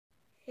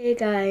Hey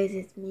guys,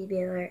 it's me,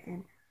 Baylor,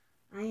 and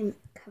I am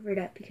covered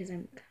up because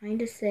I'm kind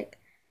of sick.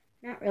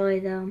 Not really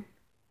though.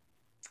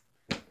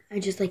 I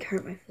just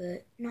hurt my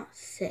foot. Not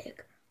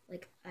sick.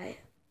 I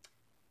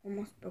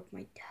almost broke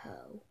my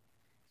toe,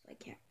 so I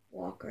can't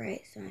walk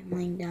right. So I'm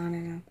laying down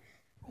and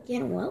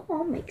again, well,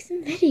 I'll make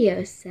some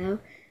videos. So,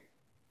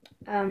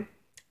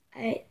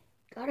 I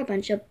got a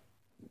bunch of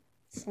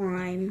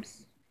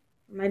slimes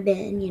for my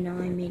bin.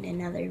 I made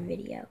another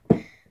video.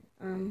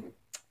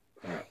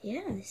 But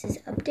yeah, this is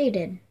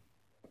updated.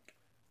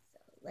 So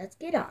let's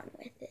get on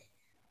with it.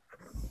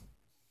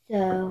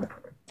 So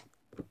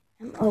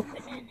I'm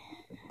opening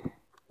it.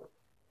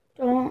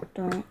 Don't.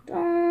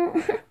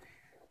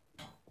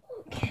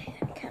 Okay,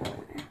 I kind of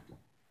wanna.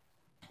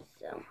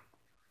 So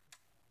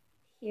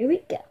here we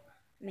go.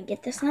 I'm gonna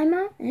get the slime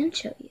out and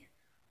show you.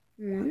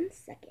 1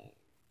 second.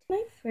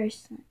 My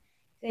first slime.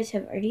 You guys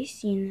have already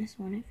seen this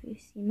one if you've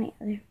seen my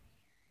other.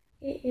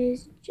 It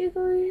is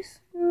jiggly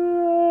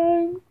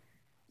slime.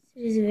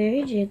 It is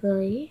very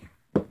jiggly.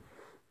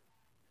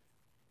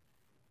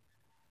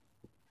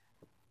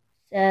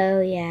 So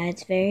yeah,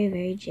 it's very,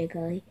 very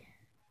jiggly.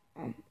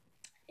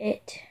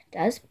 It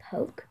does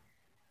poke.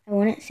 I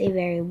wouldn't say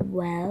very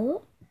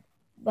well,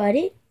 but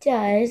it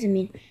does. I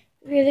mean,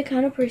 if you're the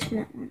kind of person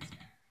that wants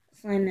a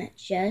slime that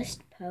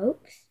just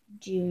pokes,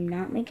 do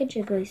not make a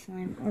jiggly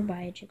slime or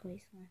buy a jiggly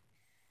slime.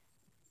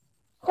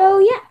 So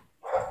yeah,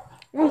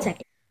 1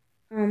 second.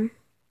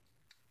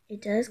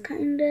 It does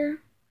kind of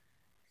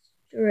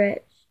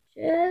stretch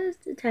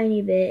just a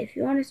tiny bit. If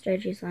you want a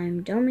stretchy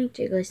slime, don't make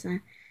jiggly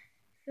slime.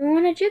 If you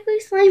want a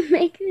jiggly slime,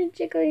 make it a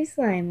jiggly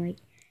slime.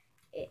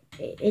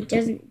 It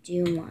doesn't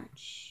do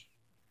much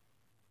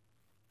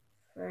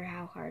for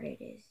how hard it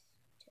is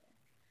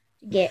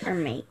to get or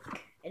make.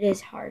 It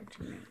is hard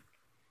to make.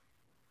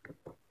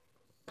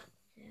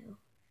 So,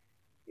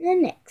 the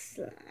next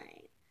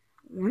slime.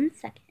 1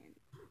 second.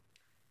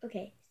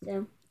 Okay,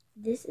 so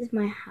this is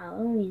my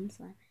Halloween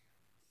slime.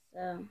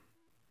 So,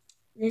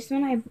 this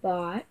one I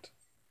bought,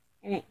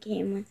 and it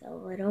came with a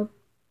little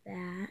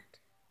bat.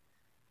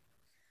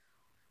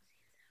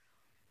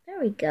 There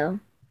we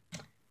go.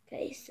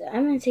 Okay, so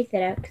I'm going to take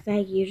that out because I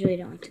usually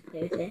don't like to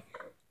play with it.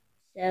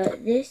 So,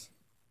 this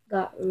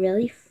got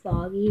really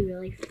foggy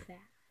really fast.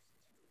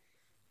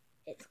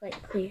 It's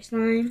like clear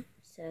slime,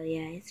 so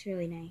yeah, it's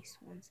really nice.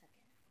 1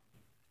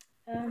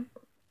 second.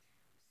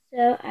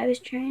 So I was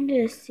trying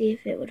to see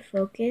if it would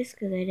focus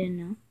because I didn't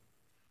know,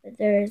 but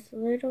there's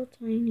little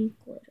tiny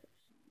glitters.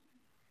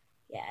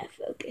 Yeah, it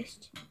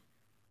focused,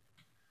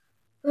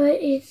 but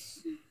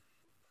it's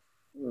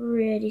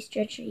pretty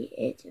stretchy.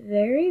 It's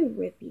very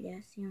rippy.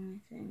 That's the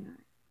only thing I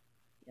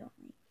don't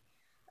like.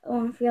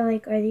 Oh, I feel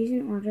like, are these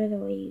in order the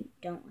way you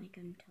don't like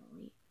them to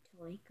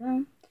like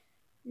them?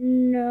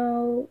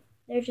 No,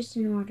 they're just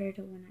in order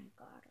to when I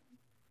got them.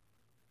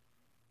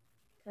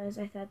 Because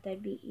I thought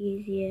that'd be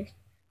easiest.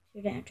 So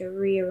I didn't have to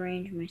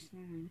rearrange my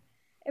slime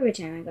every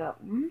time I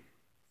got one.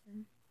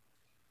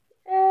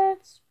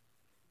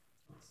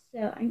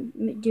 So I'm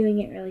doing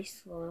it really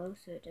slow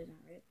so it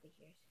doesn't rip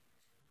here.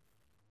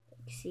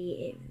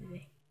 See, it's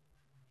very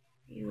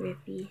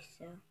rippy,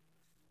 so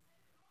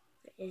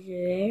it is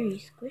very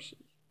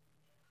squishy.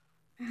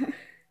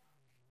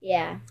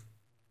 Yeah,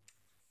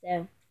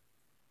 so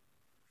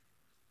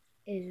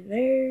it is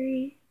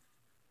very.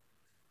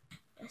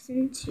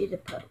 Listen to the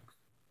poke.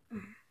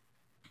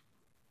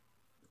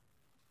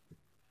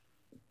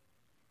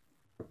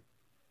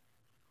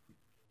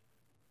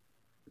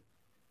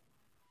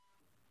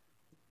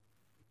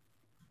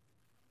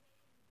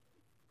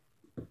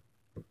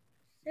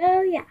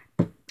 So yeah,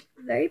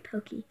 very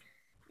pokey.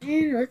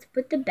 And let's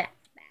put the bat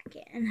back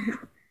in.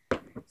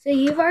 So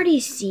you've already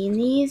seen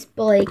these,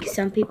 but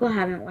some people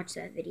haven't watched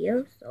that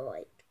video. So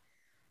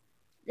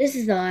this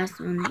is the last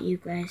one that you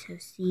guys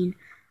have seen.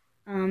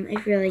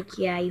 If you're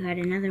yeah, you had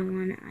another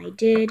one, I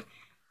did.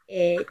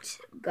 It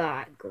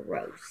got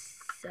gross.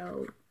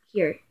 So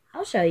here,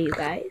 I'll show you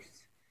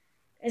guys.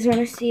 You guys want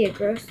to see a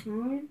gross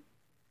slime?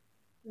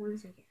 1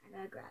 second, I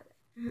gotta grab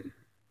it.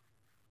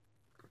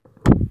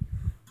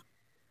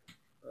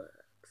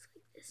 Looks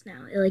like this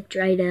now. It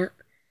dried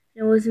up.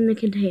 It was in the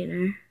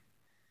container.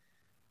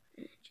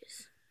 And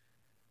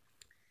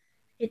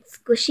it's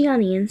squishy on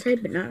the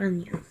inside, but not on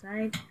the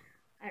outside.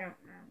 I don't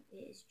know.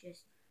 It is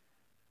just,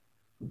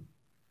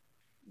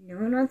 no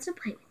one wants to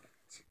play with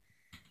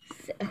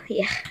it. So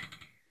yeah.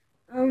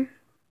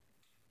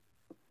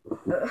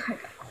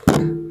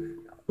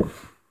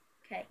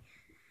 Okay.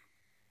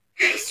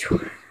 Next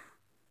one.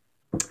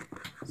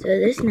 So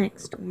this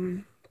next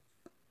one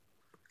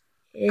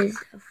is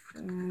a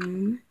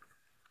foam.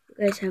 You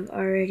guys have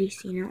already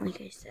seen it,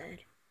 like I said,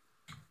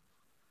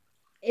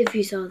 if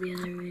you saw the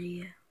other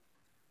video.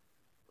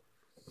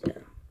 So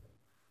yeah.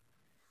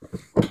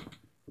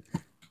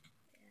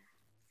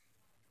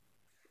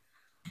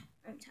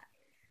 I'm tired.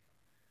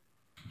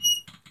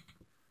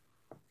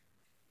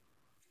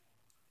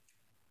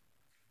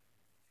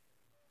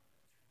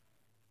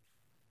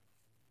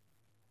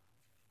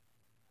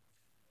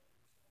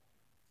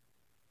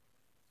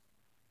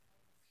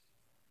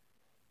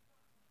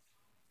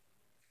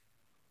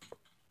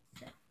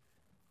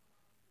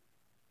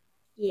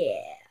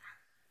 Yeah.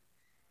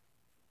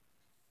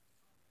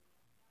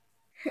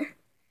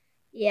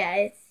 Yeah,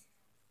 it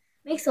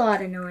makes a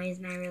lot of noise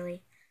and I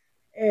really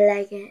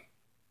like it.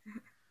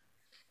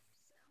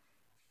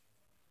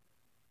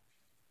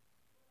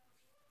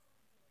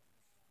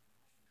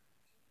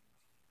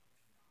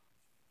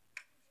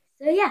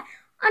 So yeah,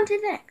 on to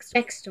the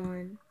next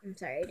one. I'm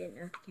sorry, I didn't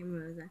know if the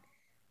camera was on.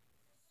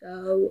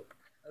 So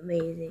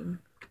amazing.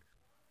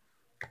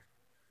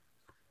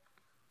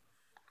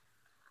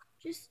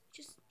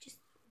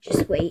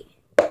 Just wait.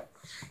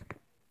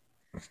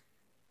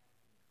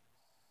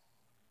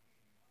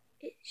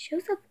 It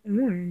shows up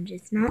orange.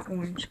 It's not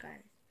orange,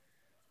 guys.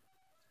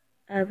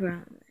 I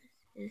promise.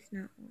 It's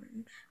not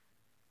orange.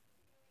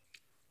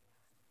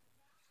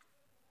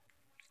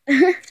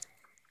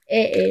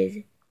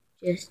 It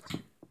is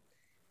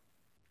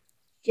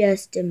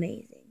just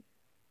amazing.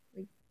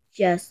 Like,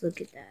 just look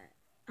at that.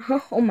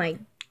 Oh my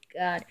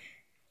god.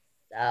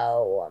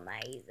 So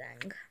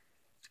amazing.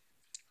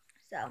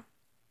 So,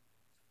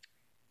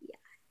 yeah.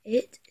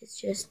 It is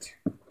just...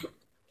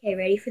 Okay,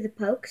 ready for the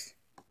pokes?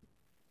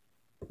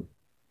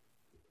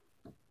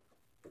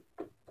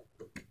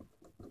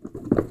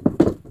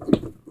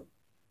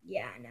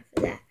 Yeah, enough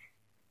of that.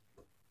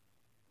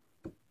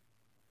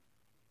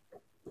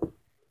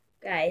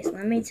 Guys,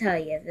 let me tell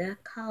you, the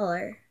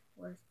color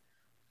was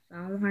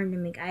so hard to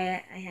make.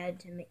 I had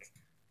to mix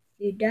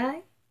food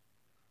dye,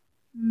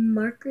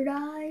 marker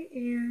dye,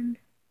 and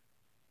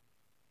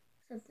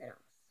something else.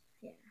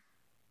 Yeah.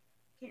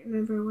 Can't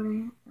remember what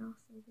else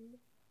I did.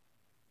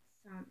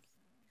 Something.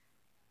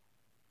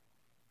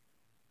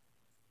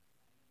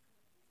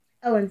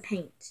 Oh, and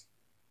paint.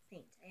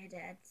 Paint. I had to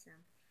add some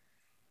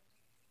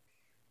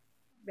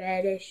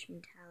reddish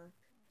metallic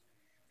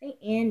paint,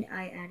 and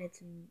I added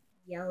some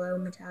yellow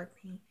metallic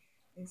paint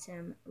and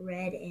some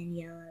red and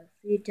yellow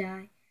food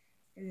dye.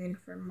 And then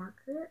for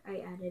marker, I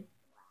added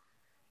black.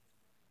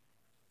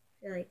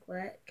 I feel like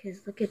what?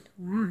 Because look at the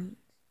lines.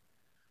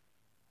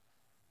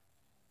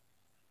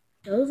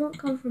 Those don't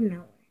come from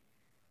nowhere.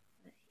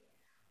 But yeah,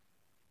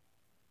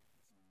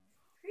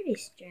 pretty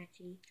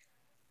stretchy.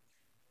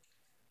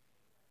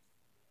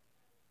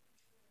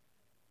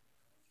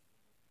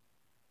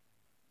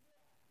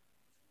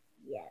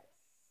 Yes.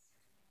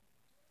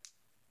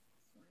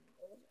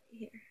 Right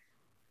here.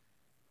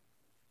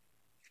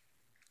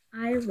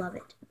 I love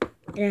it.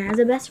 And it has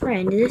a best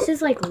friend. This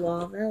is like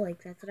lava.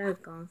 Like, that's what I was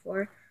going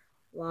for.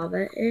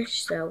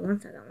 Lava-ish. So, one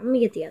second. Let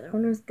me get the other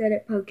one. Was good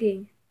at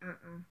poking. Yeah.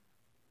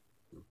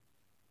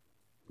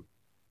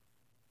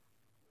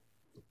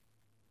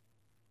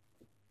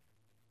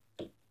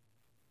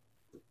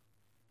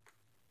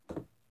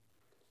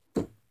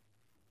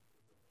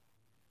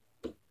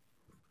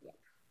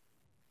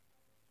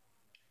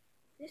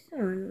 This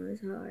one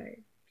was hard,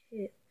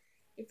 too.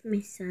 It's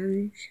my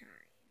sunshine.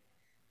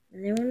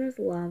 The other one was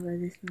lava.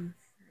 This one was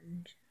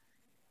sunshine.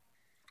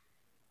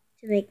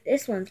 To make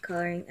this one's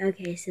coloring,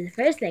 okay, so the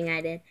first thing I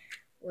did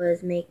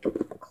was make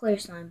clear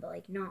slime, but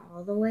like not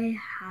all the way,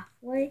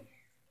 halfway.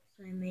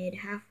 So I made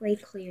halfway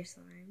clear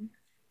slime.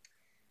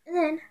 And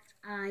then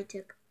I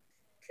took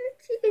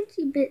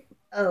itsy bit.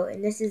 Oh,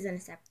 and this is in a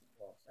separate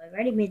bowl. So I've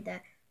already made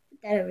that.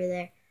 Put that over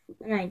there.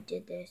 And I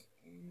did this,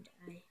 and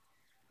I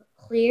put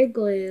clear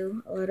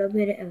glue, a little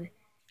bit of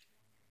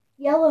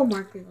yellow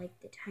marker, like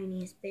the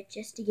tiniest bit,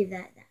 just to give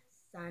that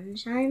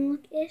sunshine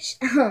look ish.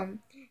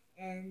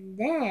 And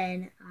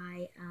then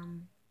I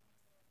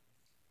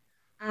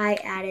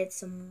added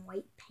some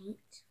white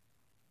paint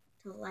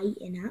to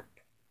lighten up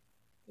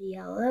the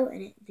yellow,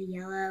 and the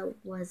yellow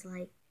was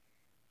like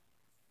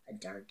a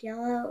dark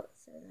yellow.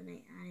 So then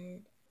I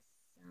added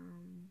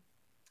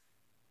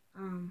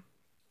um,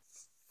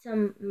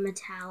 some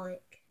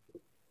metallic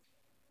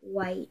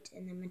white,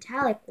 and the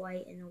metallic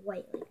white and the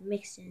white like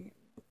mixed in it.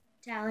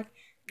 Metallic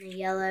and the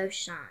yellow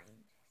shined.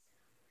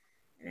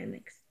 And I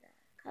mixed the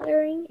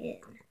coloring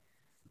in.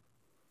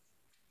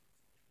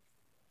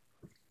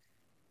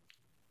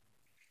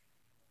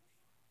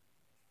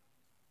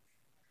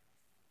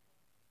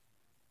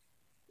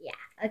 Yeah,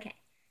 okay.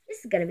 This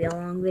is gonna be a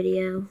long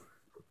video.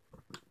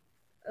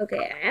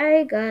 Okay,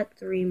 I got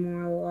 3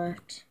 more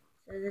left.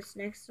 So this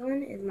next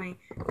one is my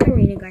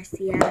Karina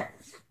Garcia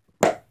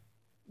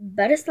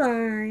Butter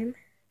Slime.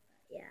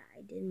 Yeah,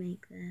 I did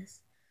make this.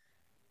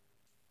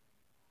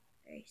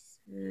 Very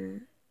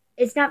smooth.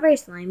 It's not very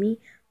slimy,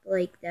 but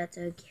like that's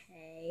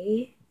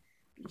okay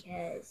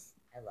because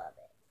I love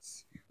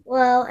it.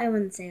 Well, I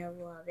wouldn't say I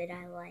love it.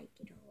 I like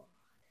it a lot.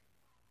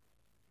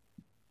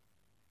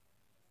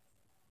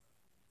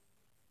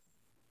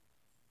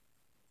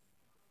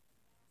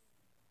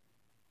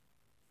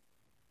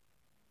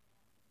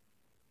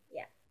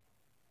 Yeah.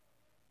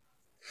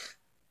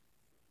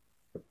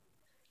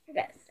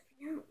 Okay.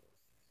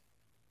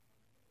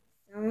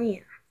 So yeah.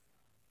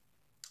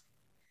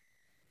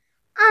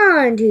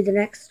 On to the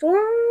next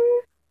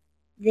one.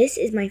 This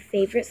is my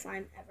favorite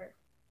slime ever.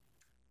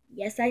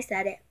 Yes, I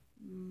said it.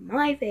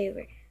 My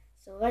favorite.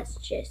 So let's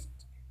just...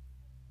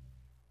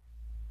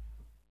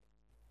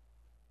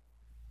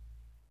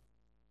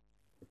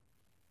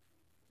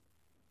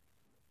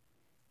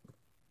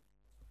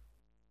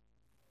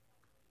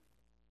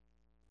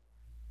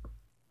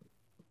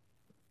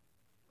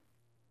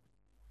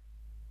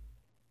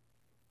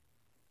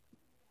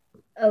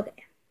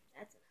 Okay,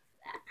 that's enough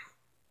of that.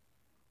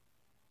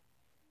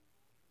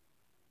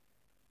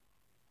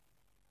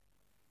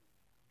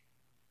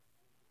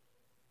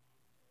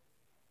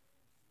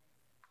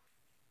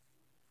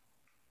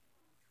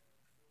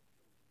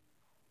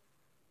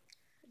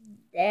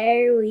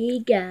 There we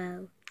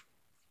go.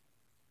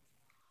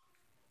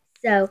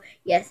 So,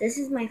 yes, this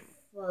is my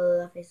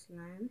fluffy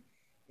slime.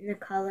 And the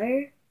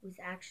color was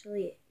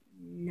actually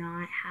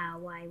not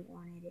how I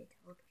wanted it to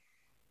look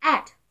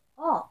at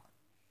all.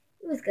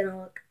 It was going to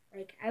look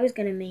like, I was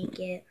going to make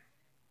it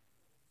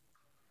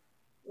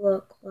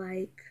look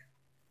like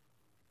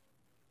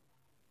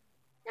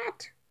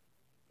that.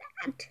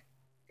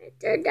 It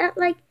turned out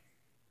like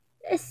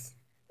this.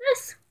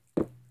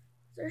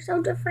 They're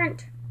so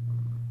different.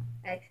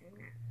 Actually,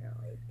 not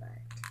really, but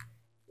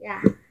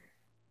yeah.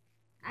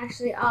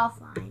 Actually, I'll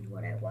find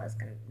what I was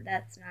gonna.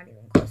 That's not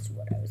even close to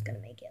what I was gonna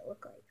make it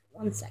look like.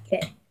 1 second.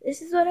 Okay,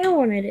 this is what I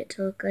wanted it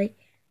to look like.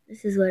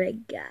 This is what I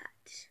got.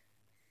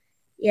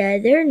 Yeah,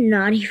 they're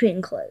not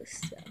even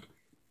close. So.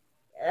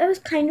 That was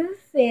kind of a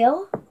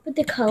fail, but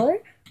the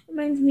color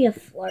reminds me of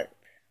Flarp.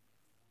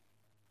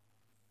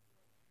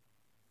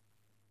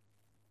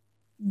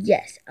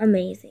 Yes,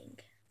 amazing.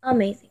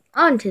 Amazing.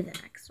 On to the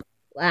next one.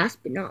 Last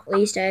but not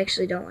least, I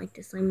actually don't like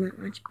this slime that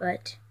much,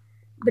 but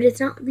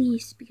it's not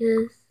least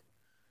because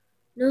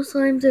no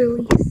slimes are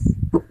least.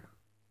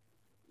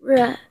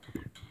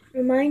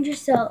 Remind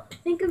yourself,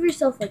 think of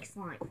yourself like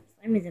slime.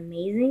 Slime is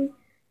amazing.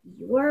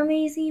 You are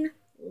amazing.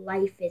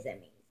 Life is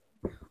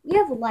amazing. We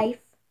have life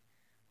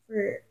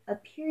for a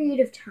period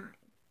of time.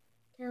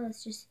 Okay,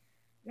 let's just,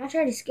 I'm not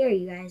trying to scare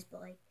you guys,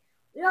 but like,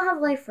 we don't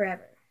have life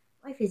forever.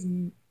 Life is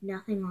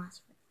nothing lasts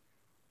forever.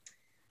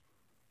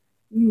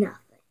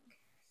 Nothing.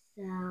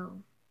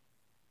 So,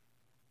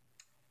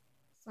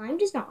 slime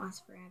does not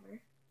last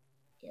forever.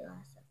 It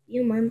lasts a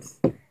few months.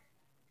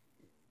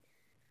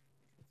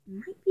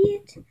 Might be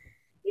it.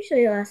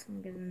 Usually it lasts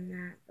longer than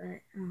that,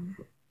 but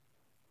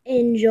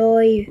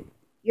enjoy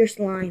your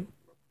slime.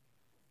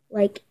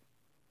 Like,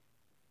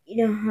 you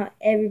know how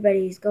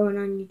everybody's going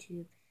on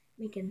YouTube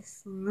making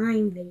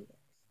slime videos.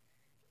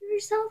 Give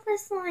yourself a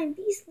slime.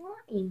 Be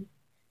slime. Be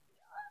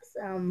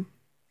awesome.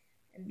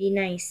 And be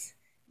nice.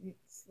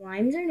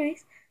 Slimes are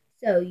nice,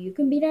 so you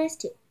can be nice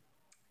too.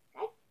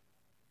 Okay?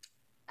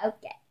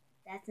 Okay.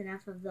 That's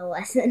enough of the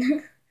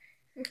lesson.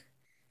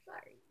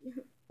 Sorry.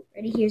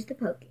 Ready? Here's the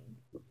poking.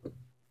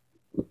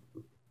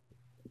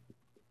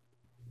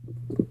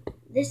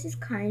 This is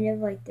kind of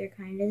like, they're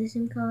kind of the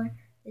same color.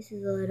 This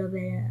is a little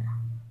bit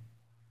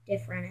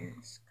different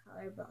ass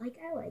color, but like,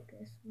 I like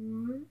this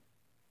one.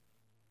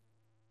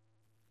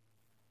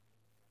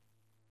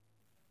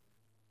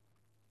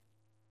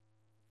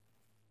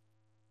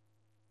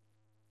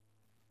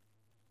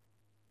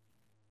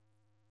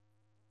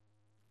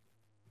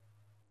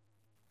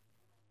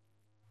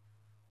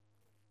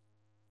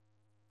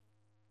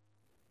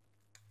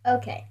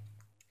 Okay,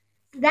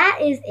 so that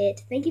is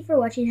it. Thank you for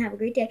watching. Have a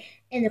great day.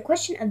 And the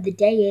question of the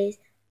day is,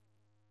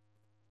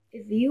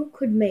 if you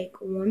could make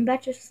one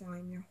batch of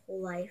slime your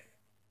whole life,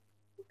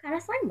 what kind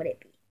of slime would it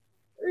be?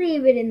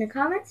 Leave it in the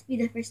comments. Be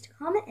the first to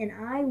comment, and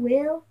I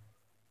will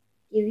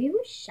give you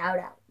a shout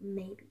out.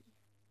 Maybe.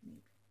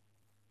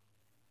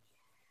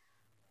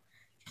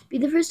 Just be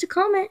the first to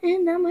comment,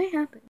 and that might happen.